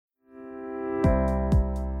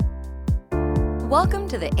Welcome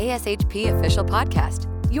to the ASHP Official Podcast,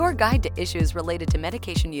 your guide to issues related to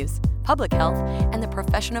medication use, public health, and the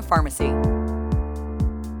profession of pharmacy.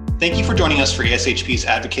 Thank you for joining us for ASHP's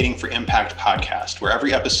Advocating for Impact podcast, where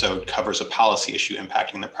every episode covers a policy issue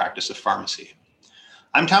impacting the practice of pharmacy.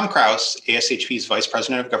 I'm Tom Kraus, ASHP's Vice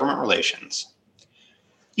President of Government Relations.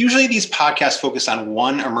 Usually these podcasts focus on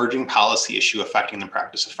one emerging policy issue affecting the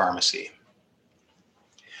practice of pharmacy.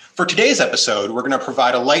 For today's episode, we're going to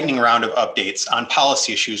provide a lightning round of updates on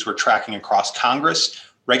policy issues we're tracking across Congress,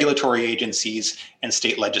 regulatory agencies, and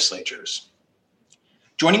state legislatures.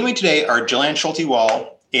 Joining me today are Jillian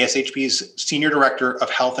Schulte-Wall, ASHP's Senior Director of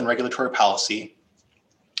Health and Regulatory Policy,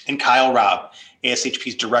 and Kyle Raab,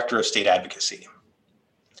 ASHP's Director of State Advocacy.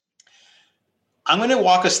 I'm going to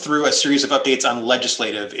walk us through a series of updates on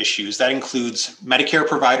legislative issues. That includes Medicare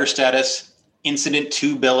provider status, Incident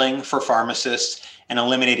 2 billing for pharmacists, and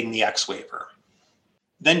eliminating the X waiver.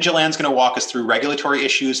 Then Jillian's going to walk us through regulatory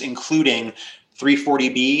issues, including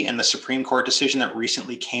 340B and the Supreme Court decision that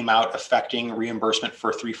recently came out affecting reimbursement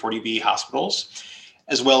for 340B hospitals,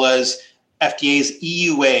 as well as FDA's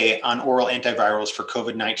EUA on oral antivirals for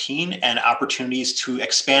COVID-19 and opportunities to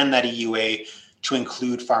expand that EUA to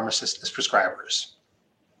include pharmacists as prescribers.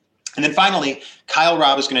 And then finally, Kyle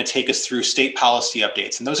Raab is going to take us through state policy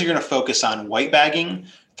updates, and those are going to focus on white bagging,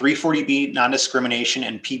 340B non-discrimination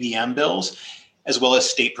and PBM bills, as well as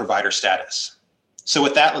state provider status. So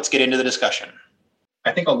with that, let's get into the discussion.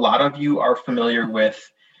 I think a lot of you are familiar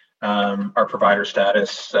with our provider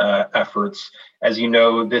status efforts. As you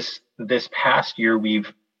know, this past year,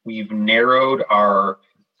 we've narrowed our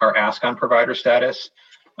ask on provider status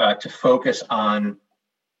to focus on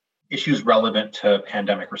issues relevant to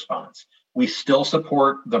pandemic response. We still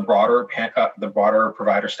support the broader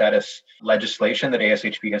provider status legislation that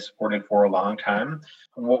ASHP has supported for a long time.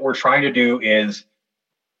 What we're trying to do is,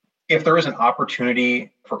 if there is an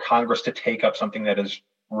opportunity for Congress to take up something that is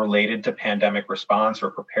related to pandemic response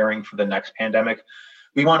or preparing for the next pandemic,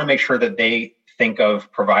 we want to make sure that they think of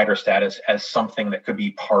provider status as something that could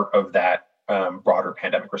be part of that broader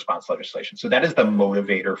pandemic response legislation. So that is the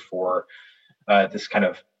motivator for this kind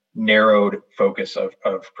of narrowed focus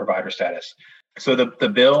of provider status. So the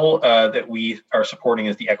bill that we are supporting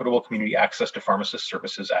is the Equitable Community Access to Pharmacist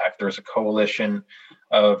Services Act. There's a coalition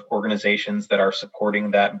of organizations that are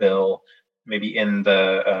supporting that bill. Maybe in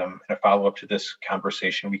a follow-up to this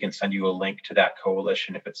conversation, we can send you a link to that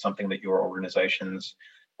coalition if it's something that your organizations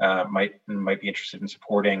might be interested in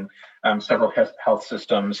supporting. Several health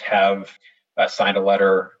systems have signed a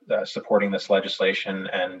letter supporting this legislation,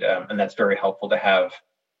 and that's very helpful to have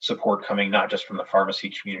support coming not just from the pharmacy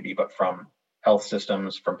community, but from health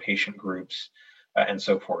systems, from patient groups, and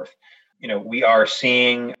so forth. You know, we are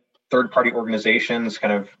seeing third-party organizations,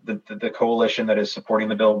 kind of the coalition that is supporting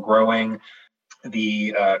the bill growing.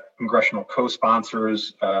 The congressional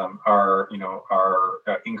co-sponsors are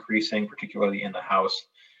increasing, particularly in the House.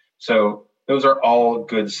 So those are all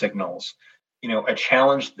good signals. You know, a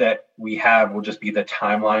challenge that we have will just be the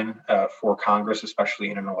timeline for Congress, especially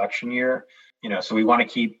in an election year. You know, so we want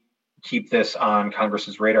to keep this on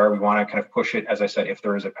Congress's radar. We want to kind of push it, as I said, if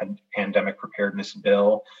there is a pandemic preparedness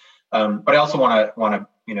bill. But I also want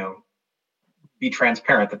to be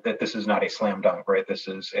transparent that this is not a slam dunk, right? This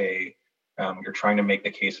is you're trying to make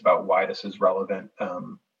the case about why this is relevant,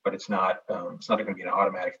 but it's not going to be an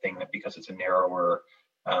automatic thing that because it's a narrower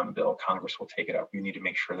bill, Congress will take it up. We need to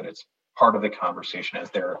make sure that it's part of the conversation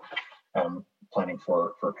as they're planning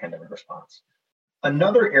for a pandemic response.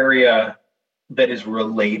 Another area that is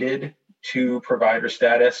related to provider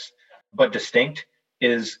status, but distinct,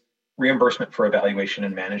 is reimbursement for evaluation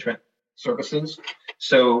and management services.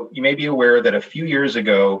 So you may be aware that a few years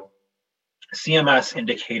ago, CMS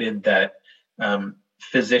indicated that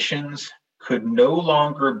physicians could no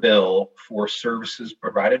longer bill for services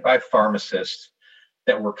provided by pharmacists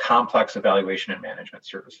that were complex evaluation and management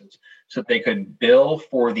services. So they could bill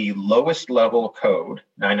for the lowest level code,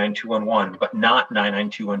 99211, but not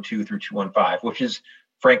 99212 through 215, which is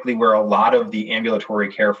frankly where a lot of the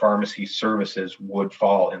ambulatory care pharmacy services would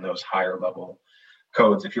fall in those higher level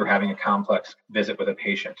codes if you're having a complex visit with a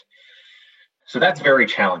patient. So that's very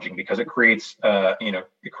challenging because it creates a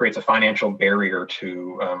financial barrier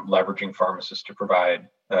to leveraging pharmacists to provide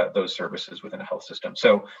those services within a health system.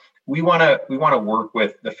 So we want to work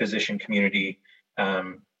with the physician community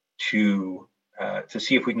to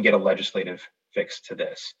see if we can get a legislative fix to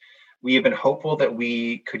this. We have been hopeful that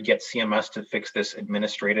we could get CMS to fix this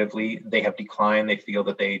administratively. They have declined. They feel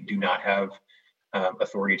that they do not have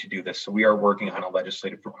authority to do this. So we are working on a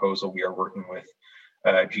legislative proposal. We are working with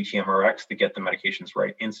GTMRX, the Get the Medications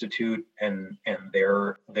Right Institute, and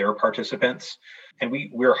their participants. And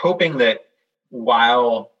we're hoping that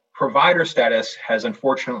while provider status has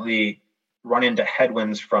unfortunately run into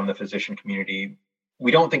headwinds from the physician community,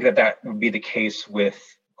 we don't think that would be the case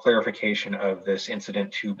with clarification of this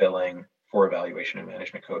incident to billing for evaluation and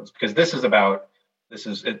management codes, because this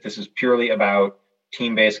is purely about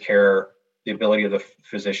team-based care, the ability of the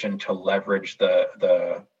physician to leverage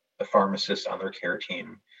the pharmacist on their care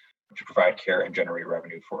team to provide care and generate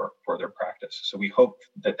revenue for their practice. So we hope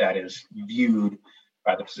that is viewed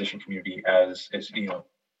by the physician community as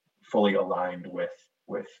fully aligned with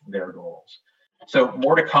their goals. So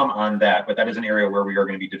more to come on that, but that is an area where we are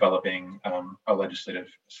going to be developing a legislative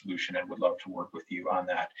solution and would love to work with you on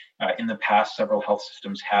that. In the past, several health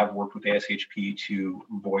systems have worked with ASHP to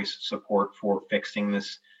voice support for fixing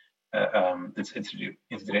this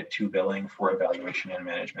incident to billing for evaluation and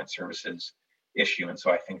management services issue. And so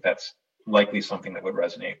I think that's likely something that would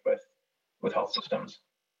resonate with health systems.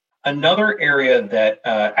 Another area that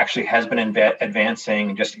actually has been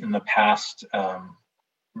advancing just in the past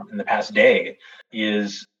day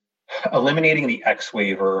is eliminating the X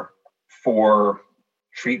waiver for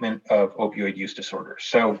treatment of opioid use disorder.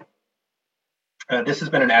 So this has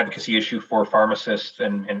been an advocacy issue for pharmacists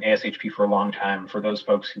and ASHP for a long time. For those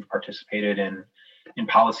folks who've participated in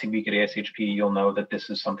Policy Week at ASHP, you'll know that this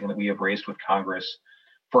is something that we have raised with Congress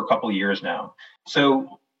for a couple of years now.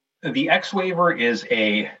 So the X waiver is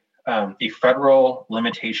a federal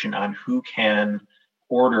limitation on who can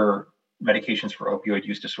order medications for opioid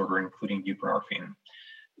use disorder, including buprenorphine.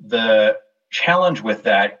 The challenge with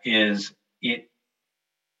that is it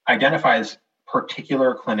identifies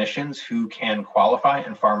particular clinicians who can qualify,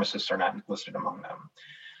 and pharmacists are not listed among them.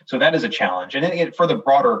 So that is a challenge. And for the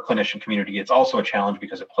broader clinician community, it's also a challenge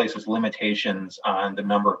because it places limitations on the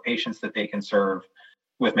number of patients that they can serve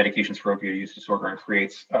with medications for opioid use disorder and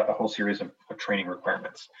creates a whole series of training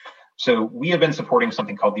requirements. So we have been supporting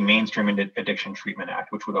something called the Mainstream Addiction Treatment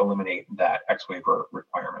Act, which would eliminate that X waiver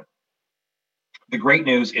requirement. The great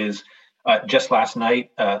news is just last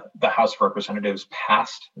night, the House of Representatives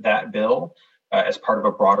passed that bill as part of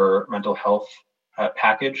a broader mental health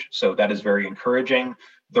package. So that is very encouraging.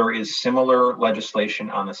 There is similar legislation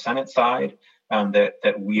on the Senate side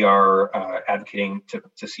that we are advocating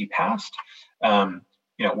to see passed.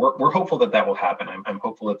 We're hopeful that will happen. I'm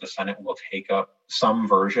hopeful that the Senate will take up some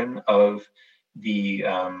version of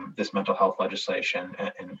this mental health legislation,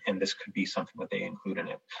 and this could be something that they include in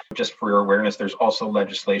it. Just for your awareness, there's also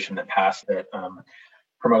legislation that passed that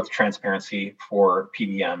promotes transparency for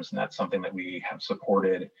PBMs, and that's something that we have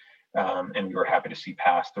supported, and we were happy to see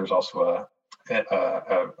passed. There's also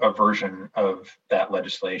a version of that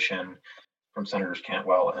legislation from Senators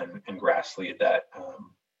Cantwell and Grassley that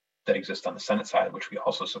exists on the Senate side, which we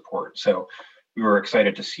also support. So we were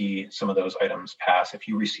excited to see some of those items pass. If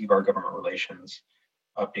you receive our government relations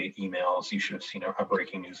update emails, you should have seen a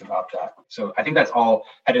breaking news about that. So I think that's all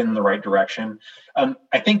headed in the right direction.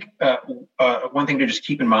 I think one thing to just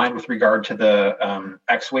keep in mind with regard to the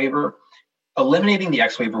X waiver, eliminating the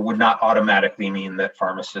X waiver would not automatically mean that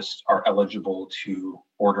pharmacists are eligible to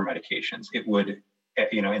order medications. It would,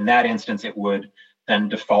 in that instance, it would then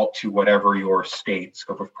default to whatever your state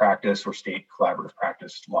scope of practice or state collaborative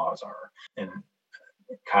practice laws are. And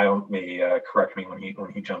Kyle may correct me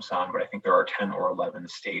when he jumps on, but I think there are 10 or 11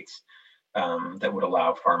 states that would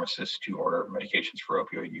allow pharmacists to order medications for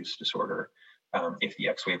opioid use disorder if the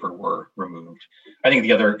X waiver were removed. I think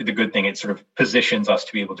the good thing, it sort of positions us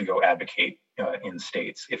to be able to go advocate in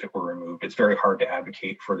states if it were removed. It's very hard to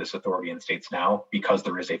advocate for this authority in states now because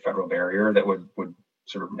there is a federal barrier that would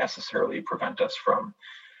sort of necessarily prevent us from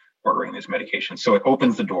ordering these medications. So it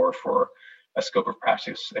opens the door for a scope of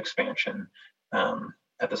practice expansion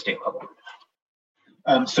at the state level.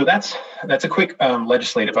 So that's a quick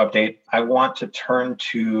legislative update. I want to turn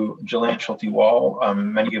to Jillian Schulte-Wall.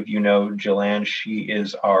 Many of you know Jillian. She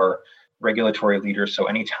is our regulatory leader. So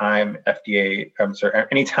anytime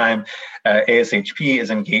ASHP is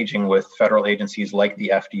engaging with federal agencies like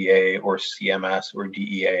the FDA or CMS or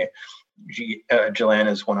DEA, Jillian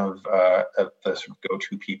is one of the sort of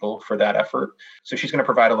go-to people for that effort. So she's going to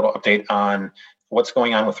provide a little update on what's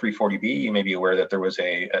going on with 340B. You may be aware that there was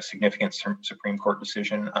a significant Supreme Court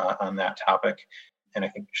decision on that topic. And I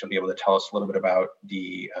think she'll be able to tell us a little bit about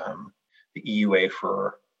the EUA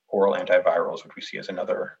for oral antivirals, which we see as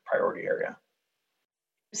another priority area.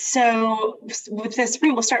 So with the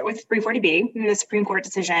we'll start with 340B, the Supreme Court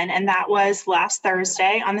decision, and that was last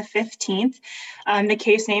Thursday on the 15th. The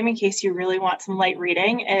case name, in case you really want some light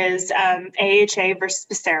reading, is AHA versus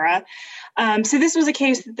Becerra. So this was a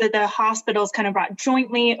case that the hospitals kind of brought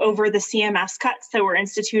jointly over the CMS cuts that were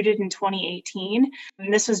instituted in 2018.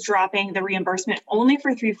 And this was dropping the reimbursement only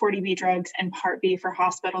for 340B drugs and Part B for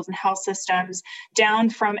hospitals and health systems down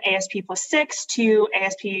from ASP plus 6 to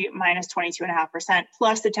ASP minus 22.5%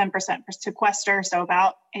 plus the 10% sequester, so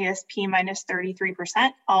about ASP minus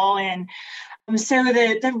 33%, all in. So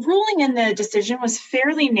the ruling in the decision was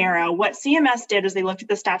fairly narrow. What CMS did is they looked at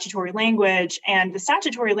the statutory language, and the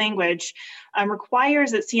statutory language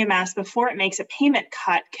requires that CMS, before it makes a payment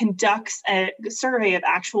cut, conducts a survey of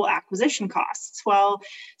actual acquisition costs. Well,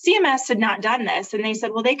 CMS had not done this, and they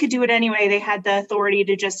said, well, they could do it anyway. They had the authority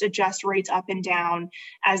to just adjust rates up and down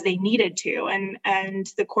as they needed to. And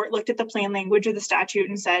the court looked at the plain language of the statute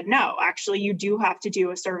and said, no, actually, you do have to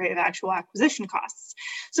do a survey of actual acquisition costs.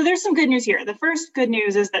 So there's some good news here. The first good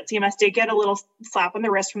news is that CMS did get a little slap on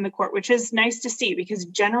the wrist from the court, which is nice to see because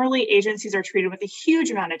generally agencies are treated with a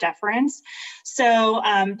huge amount of deference. So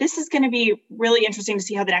this is going to be really interesting to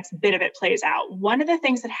see how the next bit of it plays out. One of the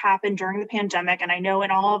things that happened during the pandemic, and I know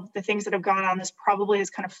in all of the things that have gone on, this probably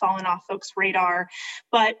has kind of fallen off folks' radar,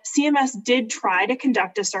 but CMS did try to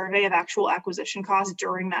conduct a survey of actual acquisition costs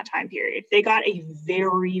during that time period. They got a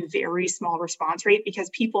very, very small response rate because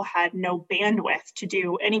people had no bandwidth to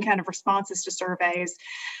do any kind of responses to surveys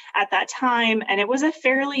at that time. And it was a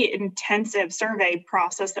fairly intensive survey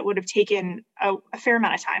process that would have taken a fair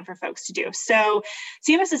amount of time for folks to do. So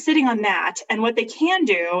CMS is sitting on that. And what they can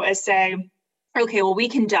do is say, okay, well, we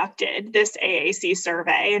conducted this AAC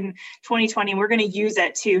survey in 2020. We're going to use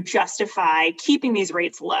it to justify keeping these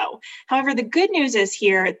rates low. However, the good news is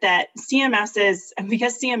here that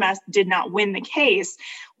because CMS did not win the case,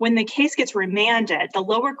 when the case gets remanded, the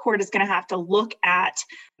lower court is going to have to look at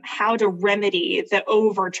how to remedy the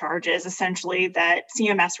overcharges, essentially, that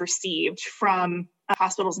CMS received from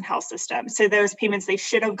hospitals and health systems. So those payments they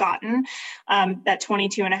should have gotten, that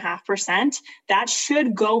 22.5%, that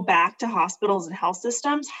should go back to hospitals and health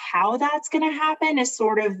systems. How that's going to happen is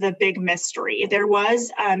sort of the big mystery. There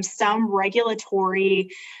was some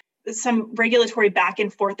regulatory back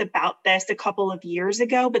and forth about this a couple of years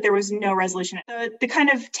ago, but there was no resolution. The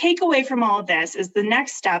kind of takeaway from all of this is the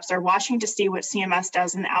next steps are watching to see what CMS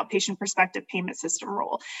does in the outpatient prospective payment system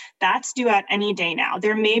rule. That's due out any day now.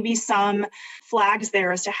 There may be some flags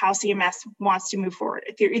there as to how CMS wants to move forward.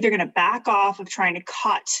 If they're either going to back off of trying to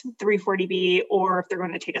cut 340B, or if they're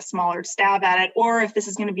going to take a smaller stab at it, or if this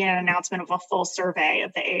is going to be an announcement of a full survey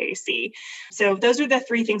of the AAC. So those are the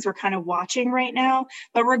three things we're kind of watching right now.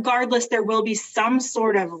 But regardless, there will be some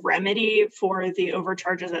sort of remedy for the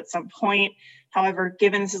overcharges at some point. However,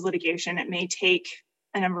 given this is litigation, it may take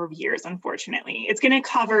a number of years, unfortunately. It's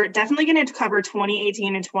definitely going to cover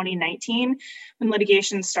 2018 and 2019 when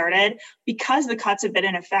litigation started. Because the cuts have been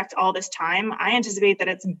in effect all this time, I anticipate that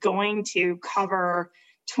it's going to cover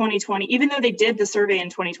 2020, even though they did the survey in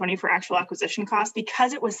 2020 for actual acquisition costs,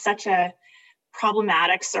 because it was such a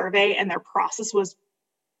problematic survey and their process was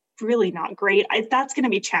really not great. That's going to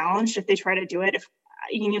be challenged if they try to do it. If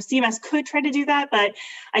CMS could try to do that, but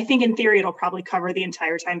I think in theory it'll probably cover the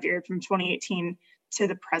entire time period from 2018 to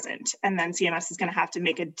the present, and then CMS is going to have to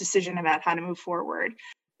make a decision about how to move forward.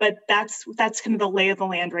 But that's kind of the lay of the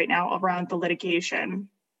land right now around the litigation.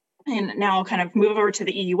 And now I'll kind of move over to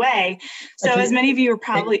the EUA. So as many of you are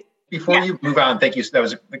probably Before you move on, thank you. That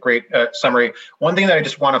was a great summary. One thing that I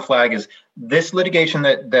just want to flag is this litigation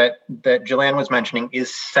that Jillian was mentioning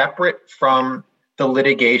is separate from the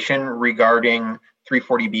litigation regarding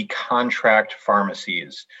 340B contract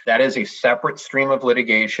pharmacies. That is a separate stream of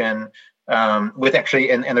litigation with actually,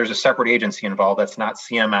 and there's a separate agency involved. That's not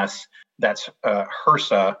CMS, that's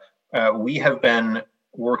HRSA. We have been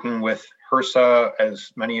working with HRSA,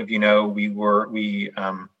 as many of you know. We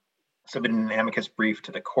submitted an amicus brief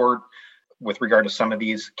to the court with regard to some of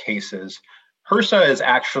these cases. HRSA is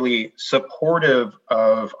actually supportive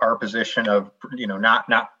of our position of,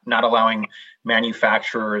 not allowing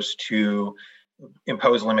manufacturers to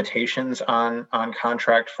impose limitations on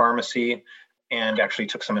contract pharmacy, and actually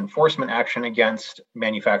took some enforcement action against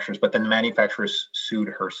manufacturers, but then the manufacturers sued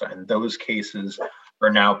HRSA, and those cases are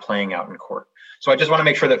now playing out in court. So I just want to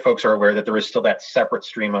make sure that folks are aware that there is still that separate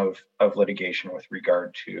stream of litigation with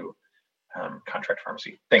regard to contract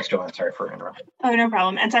pharmacy. Thanks, Joanne. Sorry for interrupting. Oh, no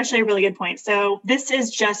problem. It's actually a really good point. So this is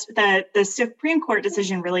just the Supreme Court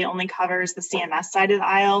decision really only covers the CMS side of the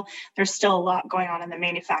aisle. There's still a lot going on in the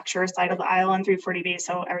manufacturer side of the aisle on 340B.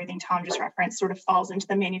 So everything Tom just referenced sort of falls into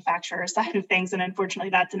the manufacturer side of things. And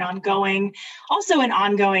unfortunately, that's an ongoing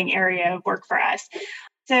area of work for us.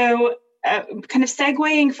 So kind of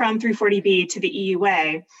segueing from 340B to the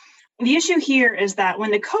EUA, The issue here is that when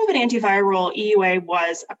the COVID antiviral EUA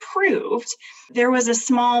was approved, there was a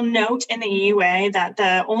small note in the EUA that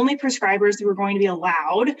the only prescribers who are going to be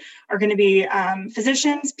allowed are going to be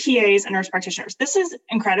physicians, PAs, and nurse practitioners. This is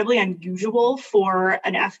incredibly unusual for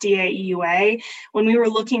an FDA EUA. When we were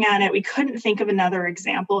looking at it, we couldn't think of another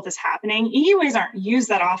example of this happening. EUAs aren't used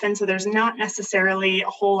that often, so there's not necessarily a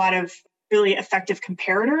whole lot of really effective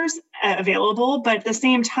comparators available, but at the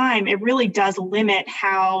same time, it really does limit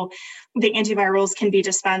how the antivirals can be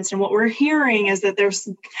dispensed. And what we're hearing is that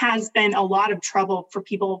has been a lot of trouble for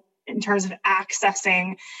people in terms of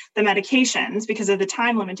accessing the medications because of the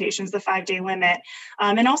time limitations, the 5-day limit,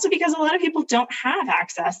 and also because a lot of people don't have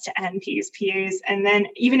access to NPs, PAs, and then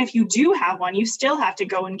even if you do have one, you still have to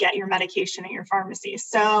go and get your medication at your pharmacy.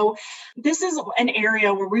 So this is an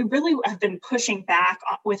area where we really have been pushing back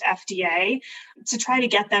with FDA to try to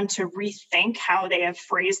get them to rethink how they have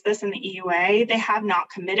phrased this in the EUA. They have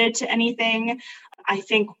not committed to anything. I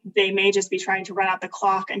think they may just be trying to run out the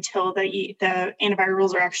clock until the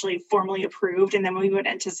antivirals are actually formally approved, and then we would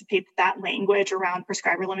anticipate that language around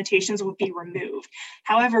prescriber limitations would be removed.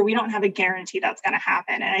 However, we don't have a guarantee that's going to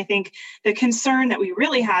happen. And I think the concern that we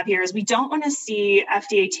really have here is we don't want to see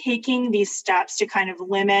FDA taking these steps to kind of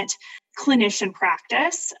limit clinician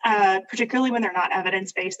practice, particularly when they're not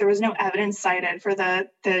evidence-based. There was no evidence cited for the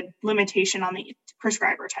limitation on the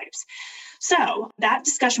prescriber types. So that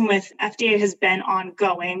discussion with FDA has been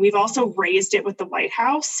ongoing. We've also raised it with the White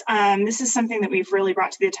House. This is something that we've really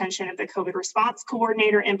brought to the attention of the COVID response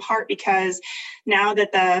coordinator, in part because now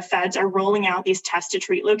that the feds are rolling out these test to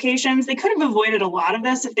treat locations, they could have avoided a lot of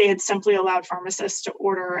this if they had simply allowed pharmacists to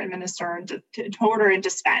order, administer, and to order and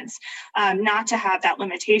dispense, not to have that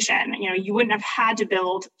limitation. You wouldn't have had to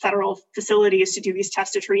build federal facilities to do these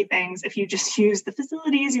test to treat things if you just used the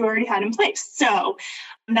facilities you already had in place. So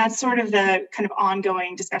that's sort of the kind of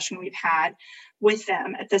ongoing discussion we've had with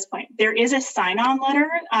them at this point. There is a sign-on letter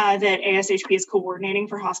that ASHP is coordinating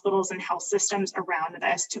for hospitals and health systems around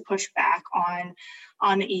this to push back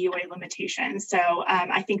on the EUA limitations. So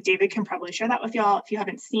I think David can probably share that with y'all if you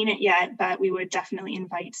haven't seen it yet, but we would definitely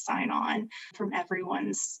invite sign-on from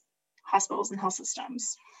everyone's hospitals and health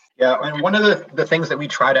systems. Yeah, and one of the things that we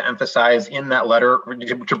try to emphasize in that letter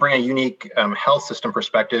to bring a unique health system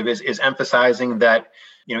perspective is emphasizing that,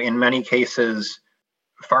 in many cases,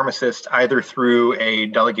 pharmacists, either through a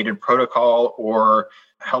delegated protocol or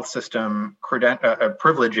health system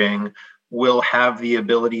privileging, will have the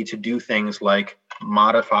ability to do things like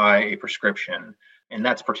modify a prescription. And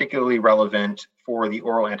that's particularly relevant for the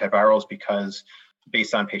oral antivirals because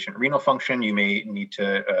based on patient renal function, you may need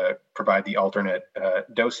to provide the alternate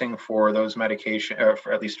dosing for those medication,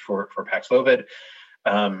 for at least for Paxlovid.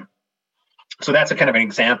 So that's a kind of an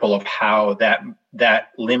example of how that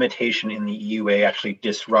limitation in the EUA actually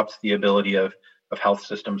disrupts the ability of health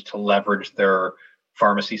systems to leverage their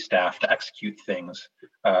pharmacy staff to execute things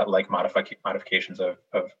like modifications of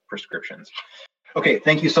prescriptions. Okay,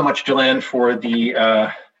 thank you so much, Joanne, for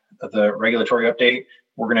the regulatory update.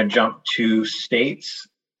 We're going to jump to states.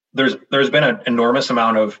 There's been an enormous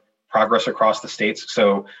amount of progress across the states.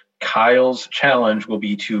 So Kyle's challenge will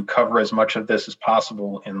be to cover as much of this as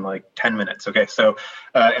possible in like 10 minutes. Okay, so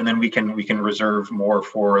and then we can reserve more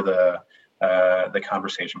for the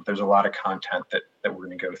conversation. But there's a lot of content that we're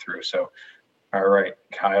going to go through. So, all right,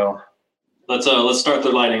 Kyle. Let's start the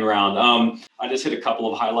lightning round. I just hit a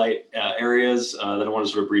couple of highlight areas that I want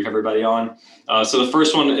to sort of brief everybody on. So the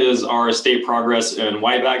first one is our state progress in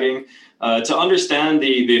white bagging. To understand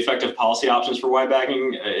the effective policy options for white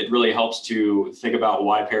bagging, it really helps to think about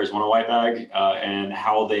why payers want a white bag and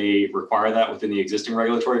how they require that within the existing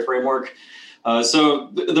regulatory framework. So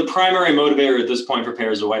the primary motivator at this point for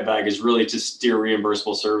payers of white bag is really to steer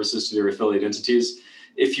reimbursable services to their affiliate entities.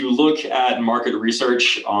 If you look at market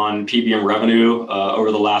research on PBM revenue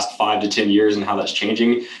over the last 5 to 10 years and how that's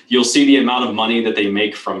changing, you'll see the amount of money that they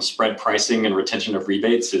make from spread pricing and retention of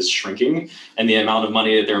rebates is shrinking, and the amount of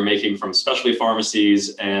money that they're making from specialty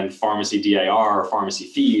pharmacies and pharmacy DIR or pharmacy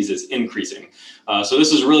fees is increasing. So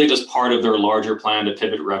this is really just part of their larger plan to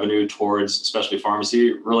pivot revenue towards specialty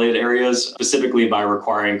pharmacy related areas, specifically by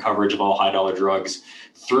requiring coverage of all high dollar drugs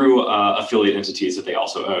through affiliate entities that they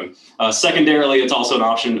also own. Secondarily, it's also an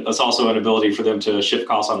option. It's also an ability for them to shift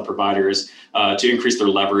costs on providers to increase their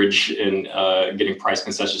leverage in getting price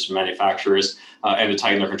concessions from manufacturers and to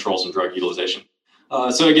tighten their controls on drug utilization.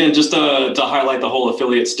 So again, just to highlight the whole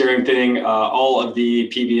affiliate steering thing, all of the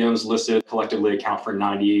PBMs listed collectively account for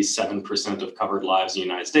 97% of covered lives in the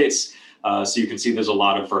United States. So you can see there's a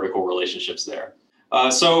lot of vertical relationships there.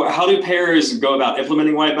 So how do payers go about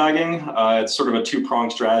implementing white bagging? It's sort of a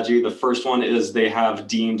two-pronged strategy. The first one is they have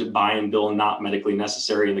deemed buy and bill not medically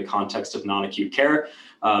necessary in the context of non-acute care.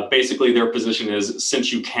 Basically, their position is,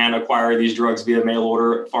 since you can acquire these drugs via mail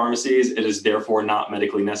order pharmacies, it is therefore not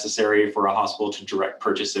medically necessary for a hospital to direct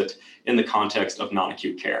purchase it in the context of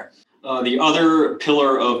non-acute care. The other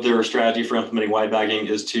pillar of their strategy for implementing white bagging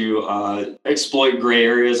is to exploit gray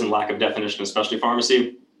areas and lack of definition of specialty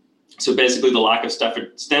pharmacy. So basically, the lack of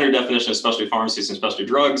standard definition of specialty pharmacies and specialty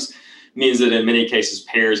drugs means that in many cases,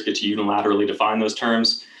 payers get to unilaterally define those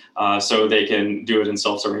terms, so they can do it in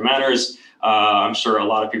self-serving manners. I'm sure a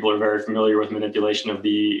lot of people are very familiar with manipulation of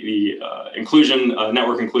the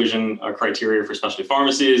network inclusion criteria for specialty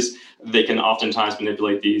pharmacies. They can oftentimes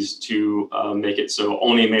manipulate these to make it so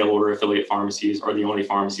only mail order affiliate pharmacies are the only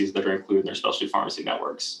pharmacies that are included in their specialty pharmacy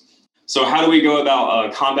networks. So how do we go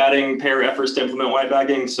about combating payer efforts to implement white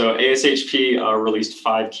bagging? So ASHP released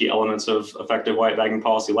 5 key elements of effective white bagging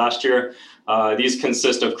policy last year. These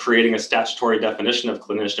consist of creating a statutory definition of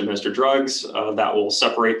clinician-administered drugs that will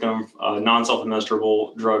separate them,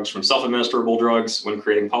 non-self-administrable drugs from self-administrable drugs when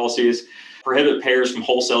creating policies, prohibit payers from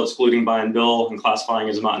wholesale excluding buy and bill and classifying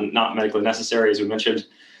as not medically necessary, as we mentioned,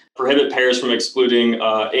 prohibit payers from excluding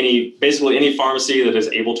basically any pharmacy that is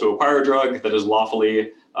able to acquire a drug, that is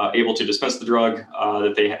lawfully able to dispense the drug,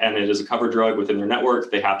 and it is a covered drug within their network.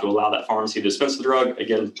 They have to allow that pharmacy to dispense the drug,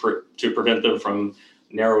 again, to prevent them from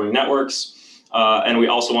narrowing networks. And we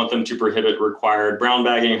also want them to prohibit required brown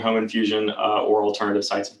bagging, home infusion, or alternative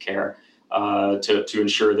sites of care to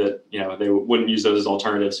ensure that they wouldn't use those as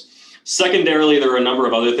alternatives. Secondarily, there are a number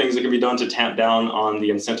of other things that can be done to tamp down on the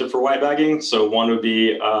incentive for white bagging. So one would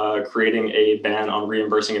be creating a ban on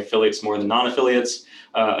reimbursing affiliates more than non-affiliates.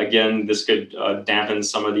 Again, this could dampen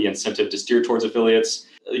some of the incentive to steer towards affiliates.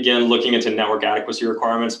 Again, looking into network adequacy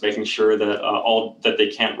requirements, making sure that that they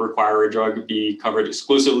can't require a drug be covered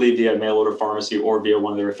exclusively via mail order pharmacy or via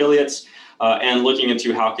one of their affiliates, and looking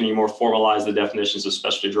into how can you more formalize the definitions of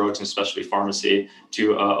specialty drugs and specialty pharmacy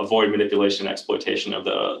to avoid manipulation and exploitation of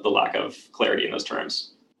the lack of clarity in those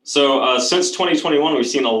terms. So since 2021, we've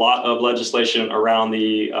seen a lot of legislation around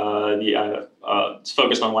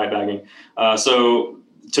focused on white bagging. So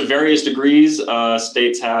to various degrees,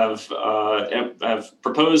 states have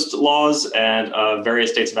proposed laws, and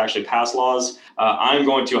various states have actually passed laws. I'm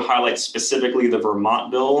going to highlight specifically the Vermont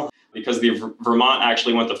bill, because the Vermont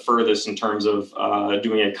actually went the furthest in terms of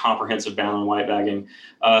doing a comprehensive ban on white bagging.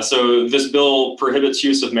 So this bill prohibits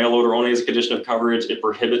use of mail order only as a condition of coverage. It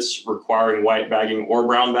prohibits requiring white bagging or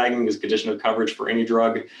brown bagging as a condition of coverage for any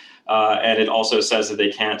drug. And it also says that they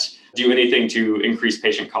can't do anything to increase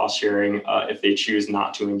patient cost sharing if they choose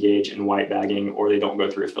not to engage in white bagging or they don't go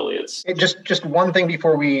through affiliates. Just one thing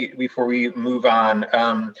before we move on,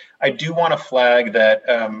 I do want to flag that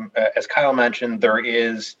as Kyle mentioned,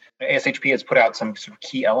 ASHP has put out some sort of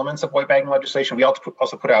key elements of white bagging legislation. We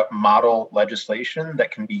also put out model legislation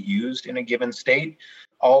that can be used in a given state.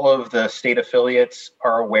 All of the state affiliates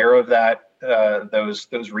are aware of that.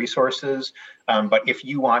 Those resources, but if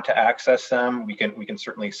you want to access them, we can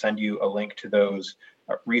certainly send you a link to those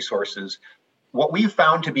resources. What we've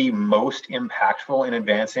found to be most impactful in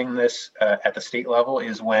advancing this at the state level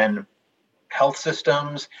is when health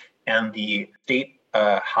systems and the state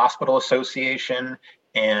hospital association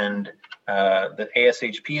and the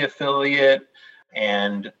ASHP affiliate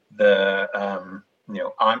and the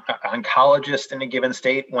oncologist in a given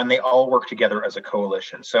state, when they all work together as a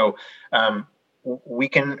coalition. So we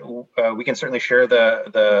can certainly share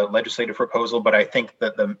the legislative proposal, but I think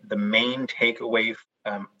that the main takeaway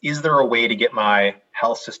is there a way to get my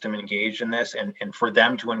health system engaged in this, and for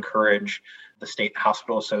them to encourage the state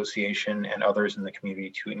hospital association and others in the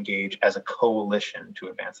community to engage as a coalition to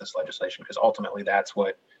advance this legislation, because ultimately that's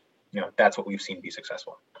what we've seen be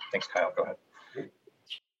successful. Thanks, Kyle. Go ahead.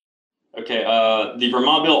 Okay, the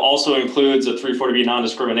Vermont bill also includes a 340B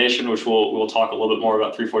non-discrimination, which we'll talk a little bit more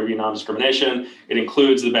about 340B non-discrimination. It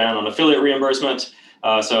includes the ban on affiliate reimbursement.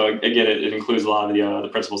 So again, it includes a lot of the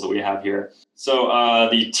principles that we have here. So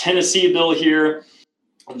the Tennessee bill here,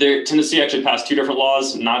 Tennessee actually passed 2 different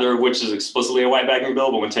laws, neither of which is explicitly a white bagging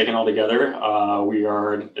bill, but when taken all together,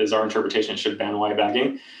 our interpretation should ban white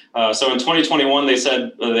bagging. So in 2021,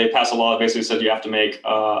 they passed a law that basically said you have to make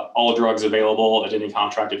all drugs available at any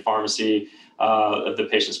contracted pharmacy of the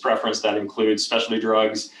patient's preference. That includes specialty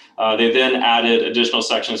drugs. They then added additional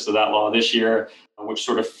sections to that law this year, which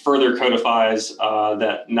sort of further codifies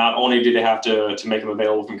that not only do they have to make them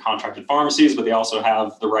available from contracted pharmacies, but they also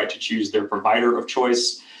have the right to choose their provider of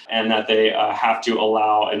choice. and that they have to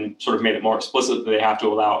allow, and sort of made it more explicit, that they have to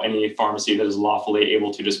allow any pharmacy that is lawfully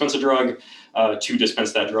able to dispense a drug to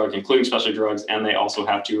dispense that drug, including specialty drugs, and they also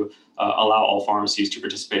have to allow all pharmacies to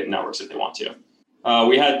participate in networks if they want to.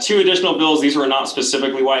 We had 2 additional bills. These were not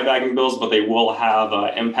specifically white bagging bills, but they will have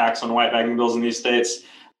impacts on white bagging bills in these states.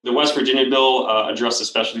 The West Virginia bill addressed the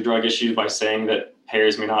specialty drug issue by saying that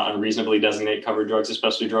payers may not unreasonably designate covered drugs as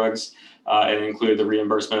specialty drugs, and included the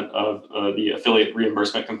reimbursement of the affiliate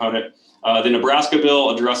reimbursement component. The Nebraska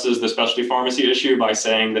bill addresses the specialty pharmacy issue by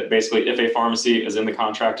saying that basically if a pharmacy is in the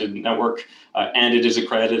contracted network and it is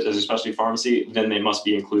accredited as a specialty pharmacy, then they must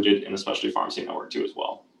be included in the specialty pharmacy network too as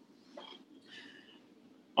well.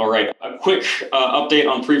 All right, a quick update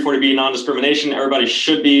on 340B non-discrimination. Everybody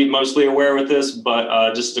should be mostly aware with this,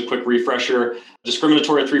 but just a quick refresher.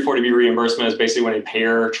 Discriminatory 340B reimbursement is basically when a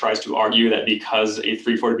payer tries to argue that because a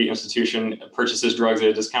 340B institution purchases drugs at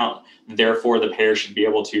a discount, therefore the payer should be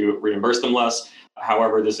able to reimburse them less.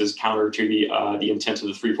 However, this is counter to the intent of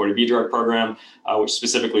the 340B drug program, which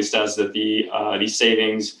specifically says that the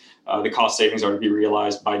savings, the cost savings are to be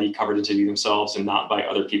realized by the covered entity themselves and not by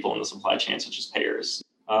other people in the supply chain, such as payers.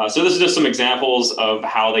 So this is just some examples of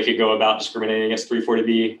how they could go about discriminating against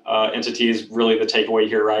 340B entities. Really, the takeaway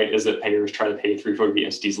here, right, is that payers try to pay 340B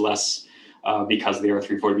entities less because they are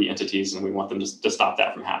 340B entities, and we want them to stop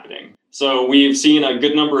that from happening. So we've seen a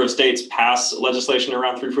good number of states pass legislation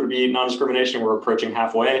around 340B non-discrimination. We're approaching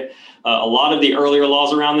halfway. A lot of the earlier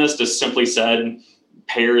laws around this just simply said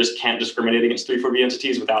payers can't discriminate against 340B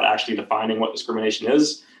entities without actually defining what discrimination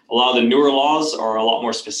is. A lot of the newer laws are a lot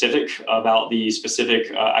more specific about the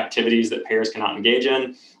specific activities that payers cannot engage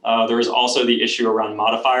in. There is also the issue around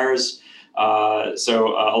modifiers. So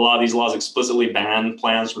a lot of these laws explicitly ban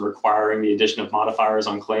plans from requiring the addition of modifiers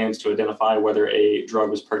on claims to identify whether a drug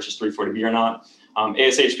was purchased 340B or not.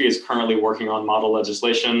 ASHP is currently working on model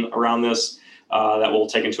legislation around this that will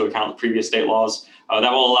take into account the previous state laws.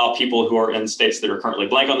 That will allow people who are in states that are currently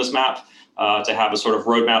blank on this map to have a sort of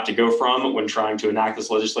roadmap to go from when trying to enact this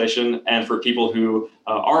legislation. And for people who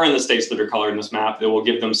are in the states that are colored in this map, it will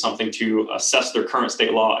give them something to assess their current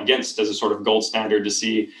state law against as a sort of gold standard to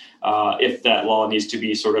see if that law needs to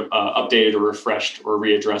be sort of updated or refreshed or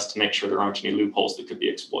readdressed to make sure there aren't any loopholes that could be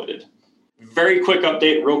exploited. Very quick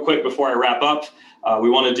update, real quick before I wrap up. We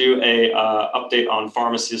want to do a update on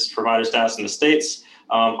pharmacist provider status in the states.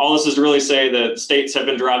 All this is to really say that states have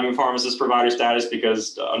been driving pharmacist provider status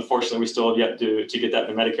because unfortunately we still have yet to get that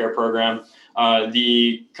in the Medicare program.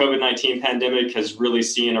 The COVID-19 pandemic has really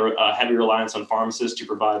seen a heavy reliance on pharmacists to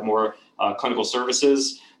provide more clinical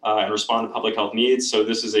services and respond to public health needs. So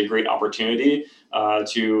this is a great opportunity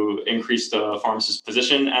to increase the pharmacist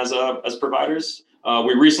position as providers.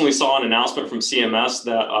 We recently saw an announcement from CMS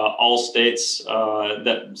that all states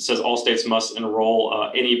must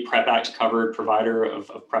enroll any PrEP Act covered provider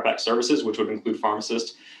of PrEP Act services, which would include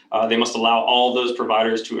pharmacists. They must allow all of those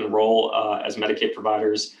providers to enroll as Medicaid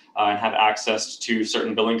providers and have access to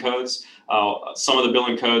certain billing codes. Some of the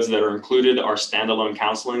billing codes that are included are standalone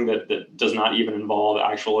counseling that does not even involve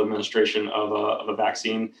actual administration of a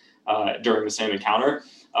vaccine during the same encounter.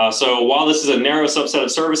 So while this is a narrow subset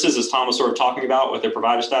of services, as Tom was sort of talking about with the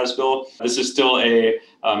provider status bill, this is still a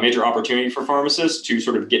major opportunity for pharmacists to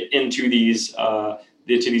sort of get into these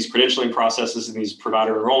credentialing processes and these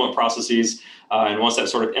provider enrollment processes. And once that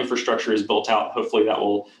sort of infrastructure is built out, hopefully that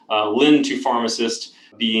will lend to pharmacists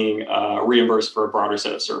being reimbursed for a broader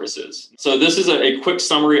set of services. So this is a quick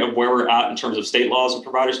summary of where we're at in terms of state laws and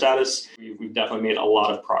provider status. We've definitely made a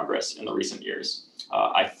lot of progress in the recent years.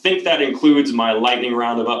 I think that includes my lightning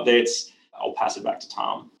round of updates. I'll pass it back to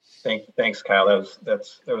Tom. Thanks, Kyle. That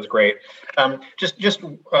was great. Just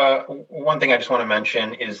one thing I just want to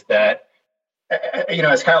mention is that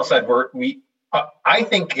as Kyle said, I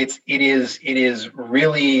think it is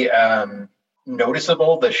really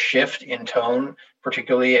noticeable the shift in tone,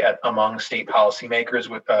 particularly among state policymakers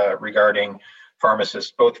regarding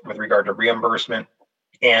pharmacists, both with regard to reimbursement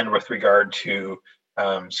and with regard to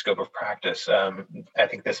scope of practice. I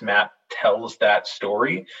think this map tells that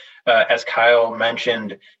story. As Kyle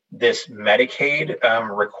mentioned, this Medicaid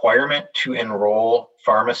requirement to enroll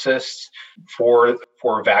pharmacists for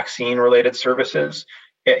vaccine-related services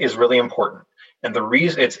is really important. And the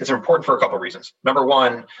reason it's important for a couple of reasons. Number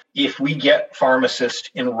one, if we get pharmacists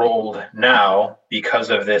enrolled now because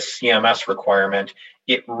of this CMS requirement,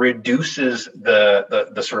 it reduces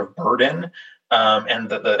the sort of burden and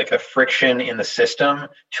the friction in the system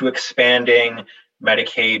to expanding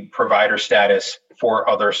Medicaid provider status for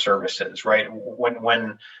other services, right?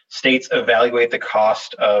 When states evaluate the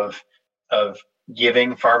cost of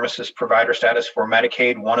giving pharmacist provider status for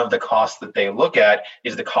Medicaid, one of the costs that they look at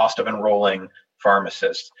is the cost of enrolling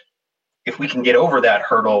pharmacists. If we can get over that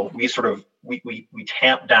hurdle, we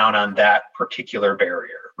tamp down on that particular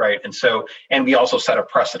barrier, right? And we also set a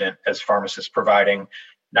precedent as pharmacists providing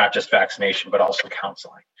not just vaccination, but also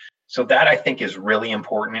counseling. So that I think is really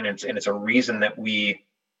important, and it's a reason that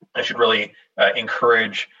I should really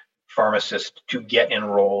encourage pharmacists to get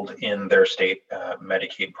enrolled in their state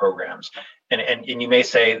Medicaid programs. And you may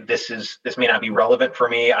say this may not be relevant for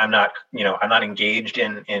me. I'm not engaged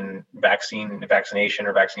in vaccination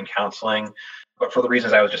or vaccine counseling, but for the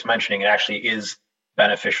reasons I was just mentioning, it actually is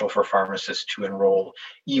beneficial for pharmacists to enroll,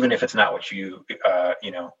 even if it's not what you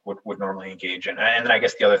would normally engage in. And then I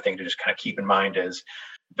guess the other thing to just kind of keep in mind is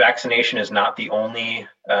vaccination is not the only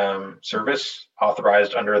service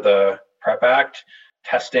authorized under the PrEP Act.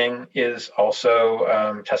 Testing is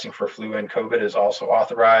also, testing for flu and COVID is also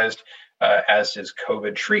authorized, as is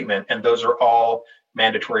COVID treatment. And those are all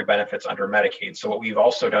mandatory benefits under Medicaid. So what we've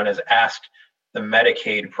also done is asked the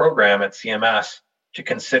Medicaid program at CMS to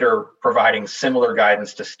consider providing similar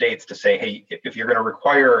guidance to states to say, hey, if you're going to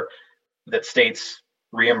require that states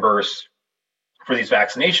reimburse for these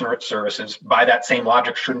vaccination services, by that same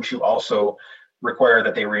logic, shouldn't you also require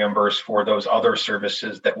that they reimburse for those other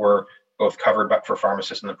services that were both covered for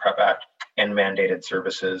pharmacists in the PrEP Act and mandated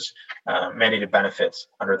services, mandated benefits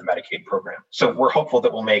under the Medicaid program? So we're hopeful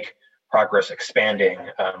that we'll make progress expanding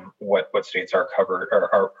what states are covered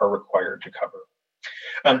or are required to cover.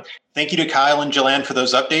 Thank you to Kyle and Jillian for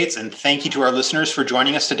those updates, and thank you to our listeners for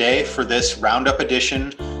joining us today for this roundup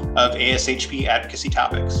edition of ASHP Advocacy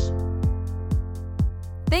Topics.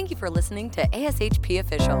 Thank you for listening to ASHP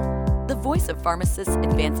Official, the voice of pharmacists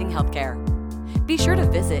advancing healthcare. Be sure to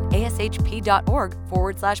visit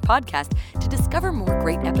ashp.org/podcast to discover more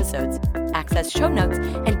great episodes, access show notes,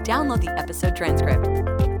 and download the episode transcript.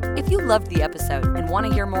 If you loved the episode and want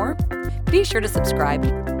to hear more, be sure to subscribe,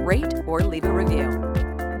 rate, or leave a review.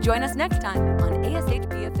 Join us next time on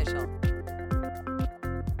ASHP Official.